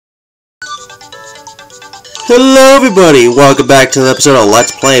Hello everybody, welcome back to the episode of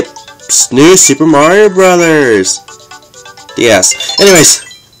Let's Play New Super Mario Brothers. DS. Anyways,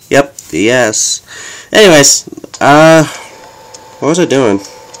 yep, DS. Anyways, what was I doing?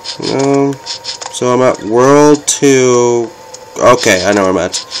 So I'm at World 2. Okay, I know where I'm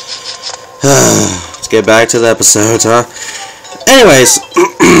at. Let's get back to the episodes, huh? Anyways,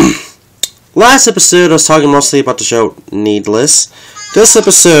 last episode I was talking mostly about the show Needless. This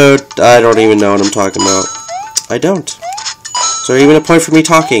episode, I don't even know what I'm talking about. I don't. Is there even a point for me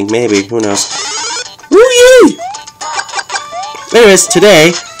talking? Maybe. Who knows? Woo-yee! Anyways,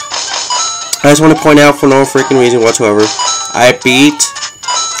 today, I just want to point out for no freaking reason whatsoever, I beat,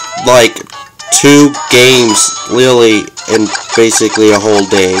 like, 2 games, literally, in basically a whole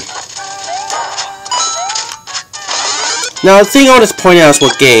day. Now, the thing I want to point out is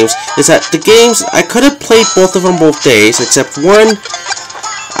what games, is that the games, I could have played both of them both days, except one,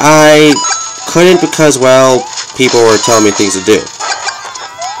 I couldn't because, well, people were telling me things to do.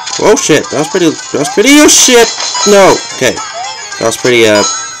 Oh shit, that was pretty, oh shit, no, okay, that was pretty,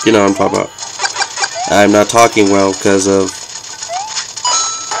 you know what I'm talking about. I'm not talking well because of,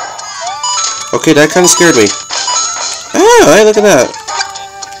 okay, that kind of scared me. Oh, hey, look at that.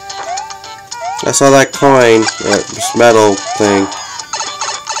 I saw that coin, this metal thing.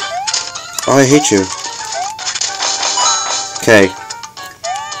 Oh, I hate you. Okay.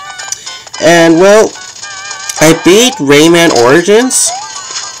 And, well, I beat Rayman Origins,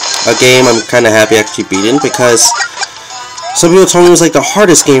 a game I'm kind of happy actually beating, because some people told me it was like the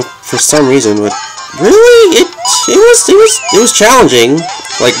hardest game for some reason, but really, it was challenging,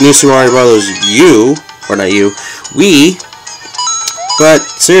 like New Super Mario Brothers U, or not U, Wii, but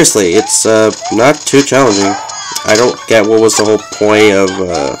seriously, it's not too challenging. I don't get what was the whole point of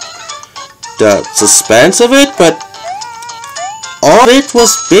the suspense of it, but all of it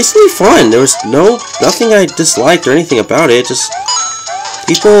was basically fun. There was nothing I disliked or anything about it. Just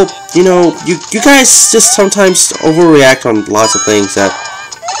people, you know, you guys just sometimes overreact on lots of things that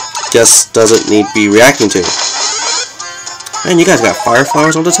just doesn't need to be reacting to. Man, you guys got fire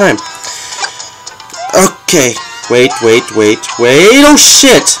flowers all the time. Okay, wait. Oh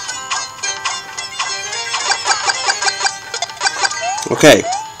shit! Okay,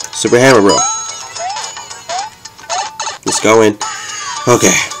 Super Hammer Bro. Let's go in.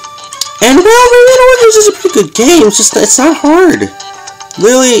 Okay. And well, Rayman Origins is a pretty good game. It's not hard.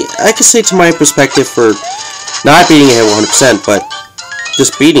 Really, I could say to my perspective for not beating it 100%, but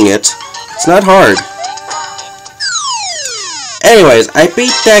just beating it, it's not hard. Anyways, I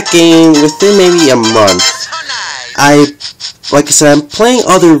beat that game within maybe a month. Like I said, I'm playing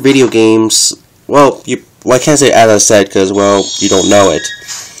other video games. Well, I can't say as I said because, well, you don't know it.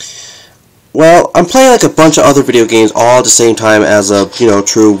 Well, I'm playing like a bunch of other video games all at the same time as a, you know,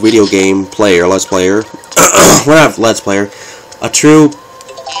 true video game player, let's player. We're not let's player. A true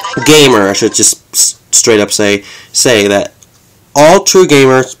gamer, I should just straight up say that all true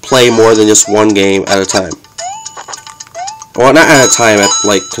gamers play more than just one game at a time. Well, not at a time,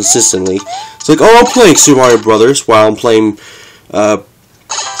 like, consistently. It's like, oh, I'm playing Super Mario Brothers while I'm playing,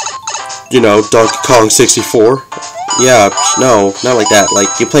 you know, Donkey Kong 64. Yeah, no, not like that. Like,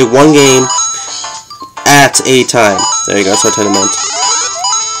 you play one game at a time. There you go, that's what I meant.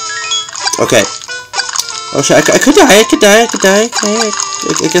 Okay. Oh shit, I could die. Okay,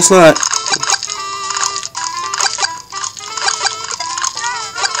 I guess not.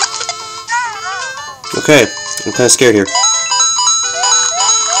 Okay, I'm kinda scared here.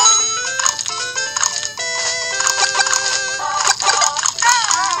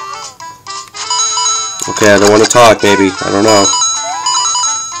 Okay, I don't want to talk, maybe. I don't know.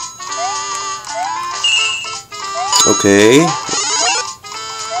 Okay.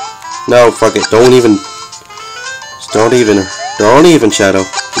 No, fuck it. Don't even, Shadow.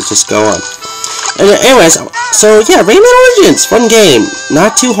 Just go on. And anyways, so yeah, Rayman Origins, fun game.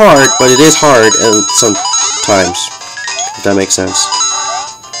 Not too hard, but it is hard sometimes. If that makes sense.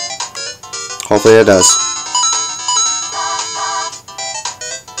 Hopefully it does.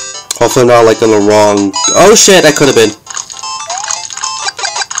 Hopefully I'm not like on the wrong. Oh shit, I could have been.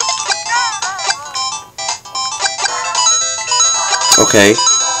 Okay.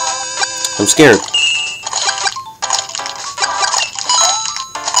 I'm scared.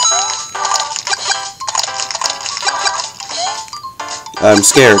 I'm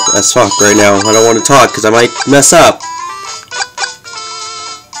scared as fuck right now. I don't want to talk because I might mess up.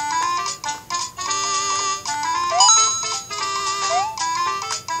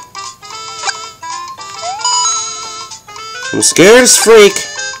 I'm scared as freak.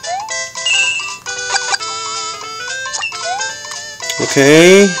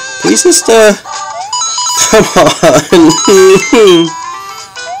 Okay, please just Come on.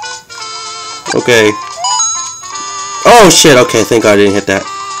 Okay. Oh shit, okay, thank God I didn't hit that.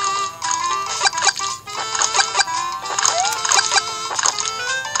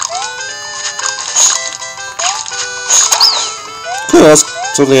 Cool, that's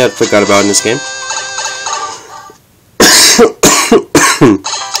something I forgot about in this game.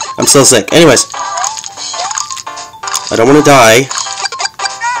 I'm still sick. Anyways. I don't want to die.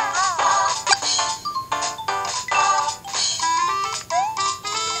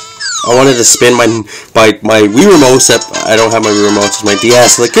 I wanted to spin my Wii remote, except I don't have my Wii remote, it's my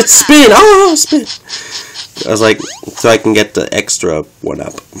DS. Like, it's spin! Oh, spin! I was like, so I can get the extra one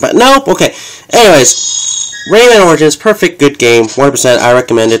up. But nope, okay. Anyways, Rayman Origins, perfect, good game, 100%, I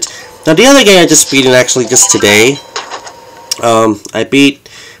recommend it. Now, the other game I just beat, actually just today, I beat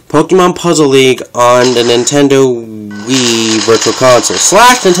Pokemon Puzzle League on the Nintendo Wii Virtual Console /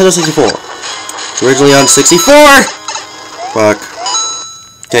 Nintendo 64. Originally on 64! Fuck.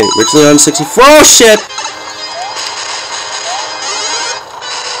 Okay, originally on 64. Oh shit!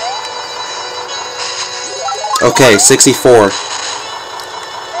 Okay, 64.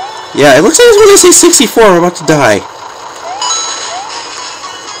 Yeah, it looks like when I say 64, I'm about to die.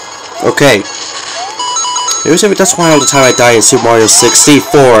 Okay. Maybe that's why all the time I die in Super Mario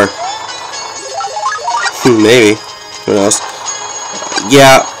 64. Maybe. Who knows?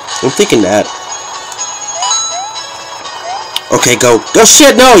 Yeah, I'm thinking that. Okay, go. Go,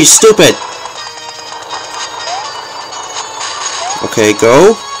 shit, no, you stupid! Okay,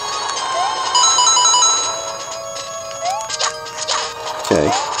 go. Okay.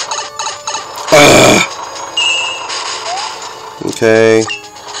 Okay.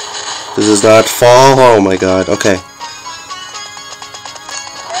 This does not fall. Oh my god. Okay.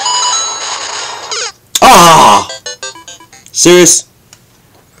 Ah! Serious?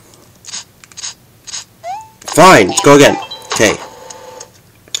 Fine. Let's go again. Okay.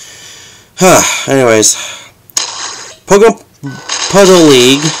 Anyways. Pokemon Puzzle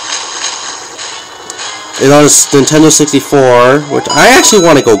League is on Nintendo 64, which I actually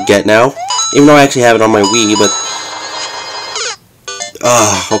want to go get now. Even though I actually have it on my Wii, but...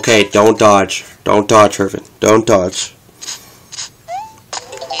 okay, don't dodge. Don't dodge, Irvin. Don't dodge.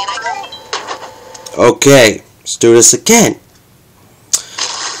 Okay, let's do this again.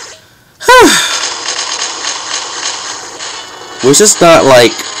 Which is not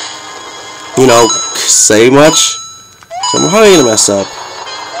like, you know, say much. So I'm probably gonna mess up.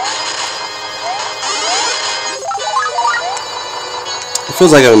 It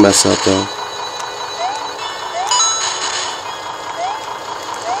feels like I'm gonna mess up though.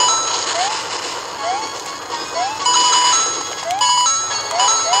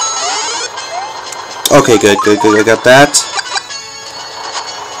 Okay, good, good, good. I got that.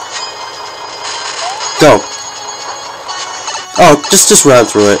 Go. Oh, just run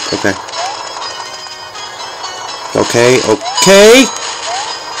through it. Okay. Okay, okay.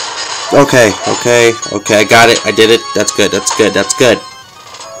 Okay, okay, okay. I got it. I did it. That's good. That's good. That's good.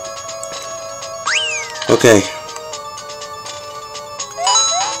 Okay.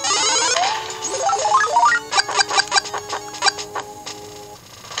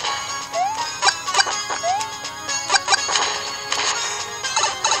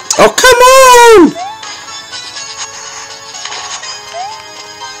 Oh, come on!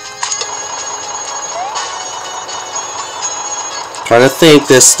 Trying to think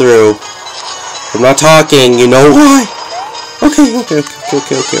this through. I'm not talking, you know why? Okay, okay, okay,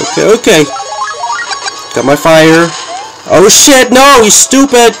 okay, okay, okay, okay. Got my fire. Oh shit, no, you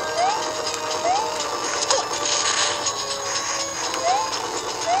stupid!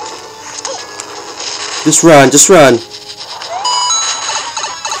 Just run, just run.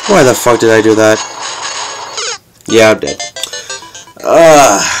 Why the fuck did I do that? Yeah, I'm dead.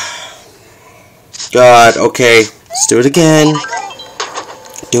 God, okay. Let's do it again.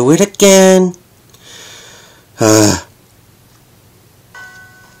 Do it again.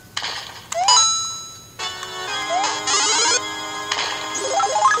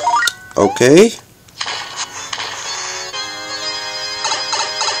 Okay.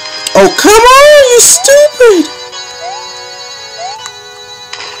 Oh, come on, you stupid!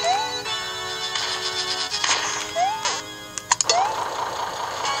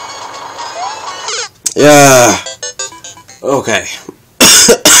 Yeah. Okay.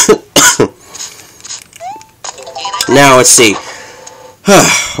 Now let's see.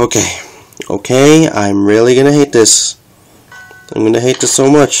 Okay. Okay, I'm really gonna hate this. I'm gonna hate this so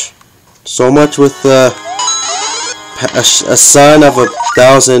much. So much with a son of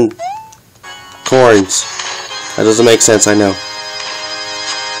 1,000 coins. That doesn't make sense, I know.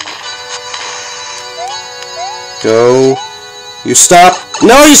 Go. You stop.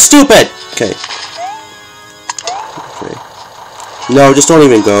 No, you stupid! Okay. Okay. No, just don't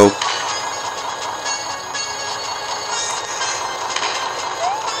even go.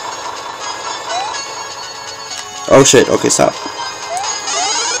 Oh shit, okay, stop.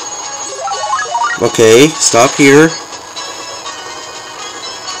 Okay, stop here.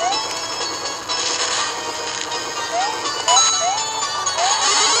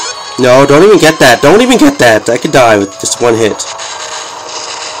 No, don't even get that. Don't even get that. I could die with just one hit.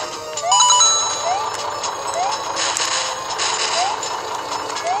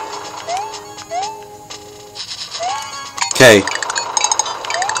 Okay.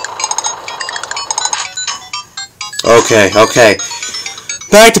 Okay.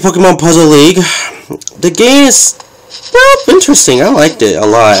 Back to Pokemon Puzzle League. The game is, well, interesting. I liked it a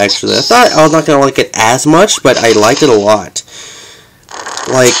lot, actually. I thought I was not going to like it as much, but I liked it a lot.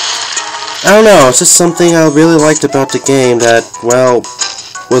 Like, I don't know, it's just something I really liked about the game that, well,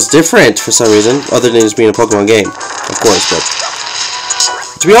 was different for some reason, other than just being a Pokemon game, of course, but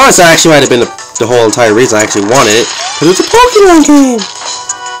to be honest, that actually might have been the whole entire reason I actually wanted it, because it's a Pokemon game!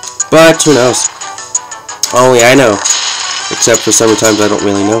 But, who knows? Only I know. Except for sometimes I don't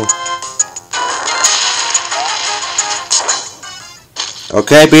really know.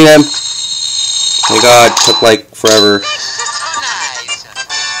 Okay, beat him! Oh my god, took like forever.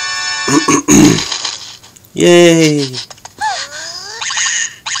 Yay!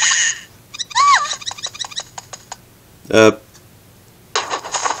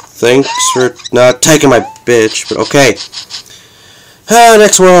 Thanks for not taking my bitch, but okay.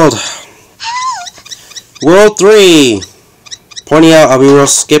 Next world. World 3. Pointing out, I'll be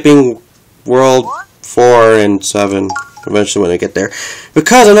skipping World 4 and 7 eventually when I get there.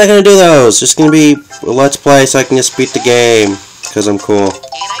 Because I'm not going to do those. Just going to be a let's play so I can just beat the game. Because I'm cool.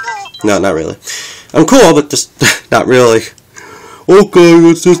 No, not really. I'm cool, but just not really. Okay,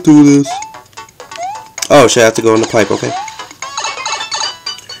 let's just do this. Oh shit, I have to go in the pipe, okay.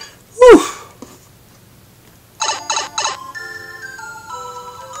 Whew.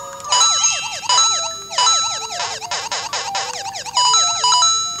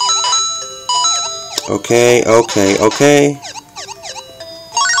 Okay.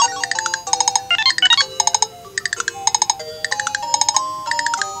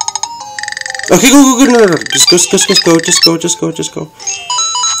 Okay, go, no. Just go.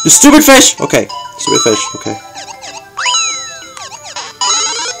 You stupid fish! Okay, stupid fish, okay.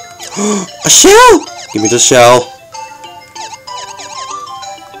 A shell! Give me the shell.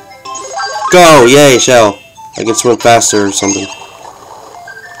 Go, yay, shell. I can swim faster or something.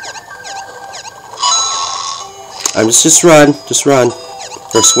 I'm just run.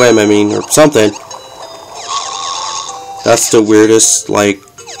 Or swim, I mean, or something. That's the weirdest, like,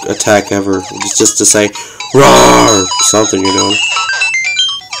 attack ever. It's just to say roar something you're doing.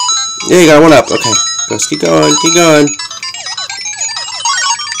 Yeah, you got one up. Okay. Let's keep going.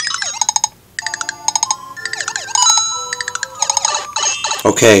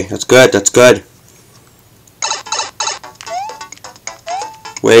 Okay, that's good.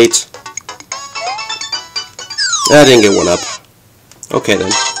 Wait. I didn't get one up. Okay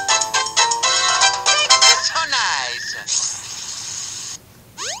then.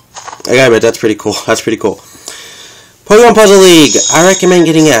 I gotta admit, that's pretty cool. Pokemon Puzzle League. I recommend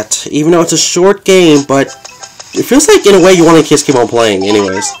getting it. Even though it's a short game, but it feels like, in a way, you want to just keep on playing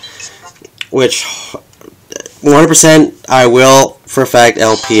anyways. Which, 100%, I will, for a fact,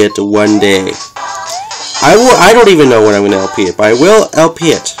 LP it one day. I don't even know when I'm going to LP it, but I will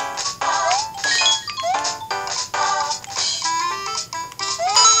LP it.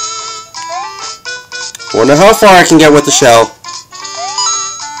 Wonder how far I can get with the shell.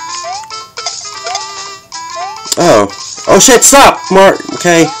 Oh shit, stop! Mark,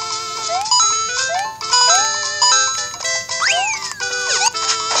 okay.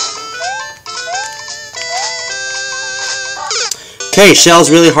 Okay, shell's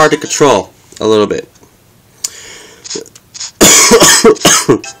really hard to control. A little bit.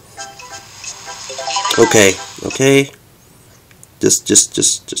 Okay.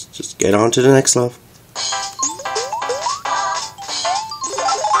 Just get on to the next level.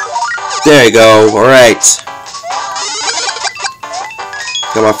 There you go, alright.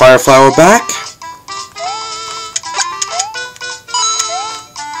 Got my fire flower back.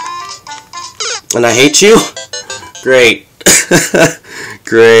 And I hate you? Great.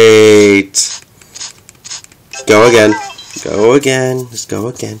 Great. Go again. Just go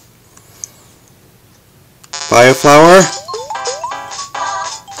again. Fire flower.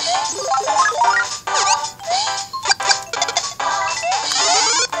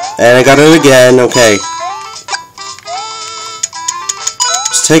 And I got it again, okay.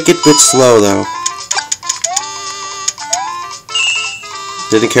 Just take it a bit slow, though.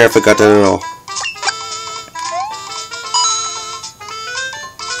 Didn't care if I got that at all.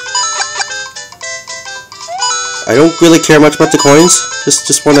 I don't really care much about the coins.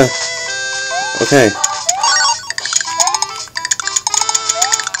 Just wanna... Okay.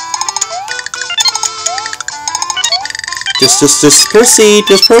 Just proceed.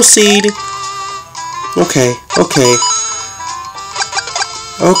 Just proceed. Okay. Okay.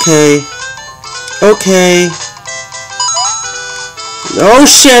 Okay. Okay. Oh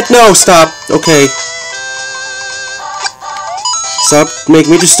shit! No! Stop! Okay. Stop. Make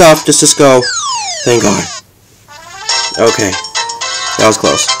me just stop. Just go. Thank God. Okay. That was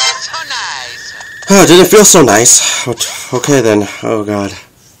close. Oh, didn't feel so nice. Okay then. Oh God.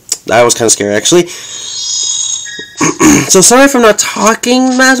 That was kind of scary, actually. So sorry if I'm not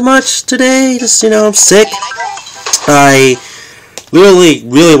talking as much today. Just, you know, I'm sick. I really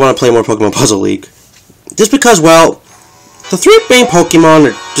want to play more Pokemon Puzzle League. Just because, well, the 3 main Pokemon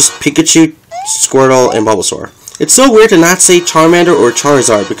are just Pikachu, Squirtle, and Bulbasaur. It's so weird to not say Charmander or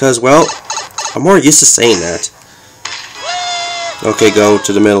Charizard because, well, I'm more used to saying that. Okay, go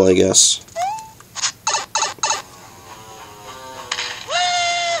to the middle, I guess.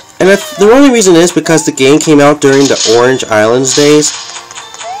 And the only reason is because the game came out during the Orange Islands days.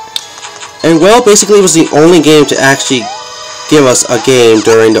 And, well, basically it was the only game to actually give us a game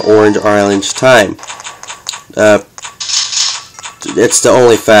during the Orange Islands time. It's the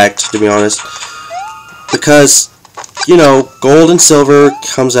only fact, to be honest. Because, you know, Gold and Silver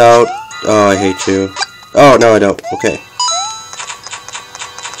comes out... Oh, I hate you. Oh, no, I don't. Okay.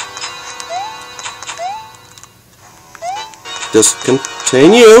 Just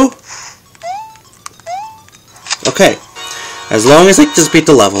continue. Okay. As long as I just beat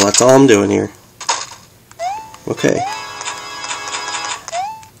the level, that's all I'm doing here. Okay.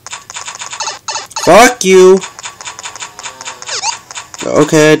 Fuck you!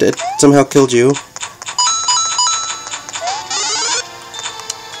 Okay, it somehow killed you.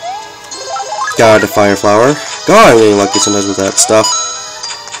 God, the Fire Flower. God, I'm getting lucky sometimes with that stuff.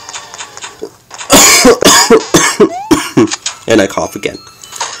 And I cough again.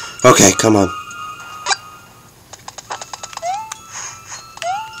 Okay, come on.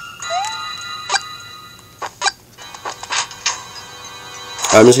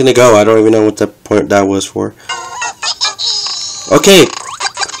 I'm just gonna go. I don't even know what that point that was for. Okay.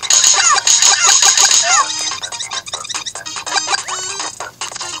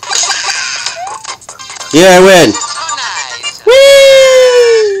 Yeah, I win.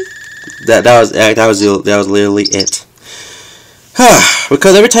 Whee! That was literally it.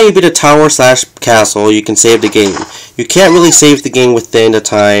 Because every time you beat a tower / castle, you can save the game. You can't really save the game within the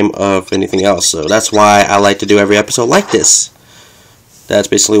time of anything else. So that's why I like to do every episode like this. That's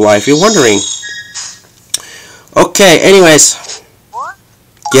basically why, if you're wondering. Okay, anyways.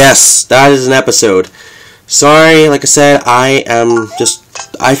 Yes, that is an episode. Sorry, like I said, I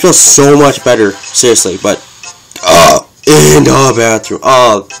feel so much better, seriously, but, in the bathroom.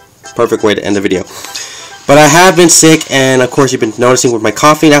 Oh, perfect way to end the video. But I have been sick, and of course you've been noticing with my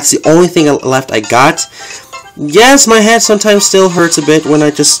coughing, that's the only thing left I got. Yes, my head sometimes still hurts a bit when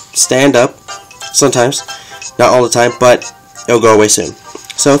I just stand up. Sometimes. Not all the time, but it'll go away soon.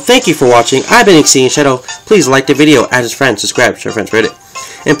 So, thank you for watching. I've been Exceedingshadow. Please like the video, add his friends, subscribe, share friends, rate it.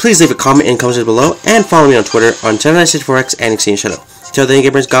 And please leave a comment in the comments below, and follow me on Twitter on 1094X and Exceedingshadow. Till then,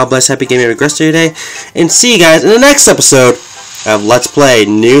 gamers, God bless, happy gaming, have a great rest of your day, and see you guys in the next episode of Let's Play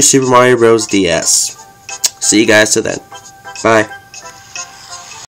New Super Mario Bros. DS. See you guys till then. Bye.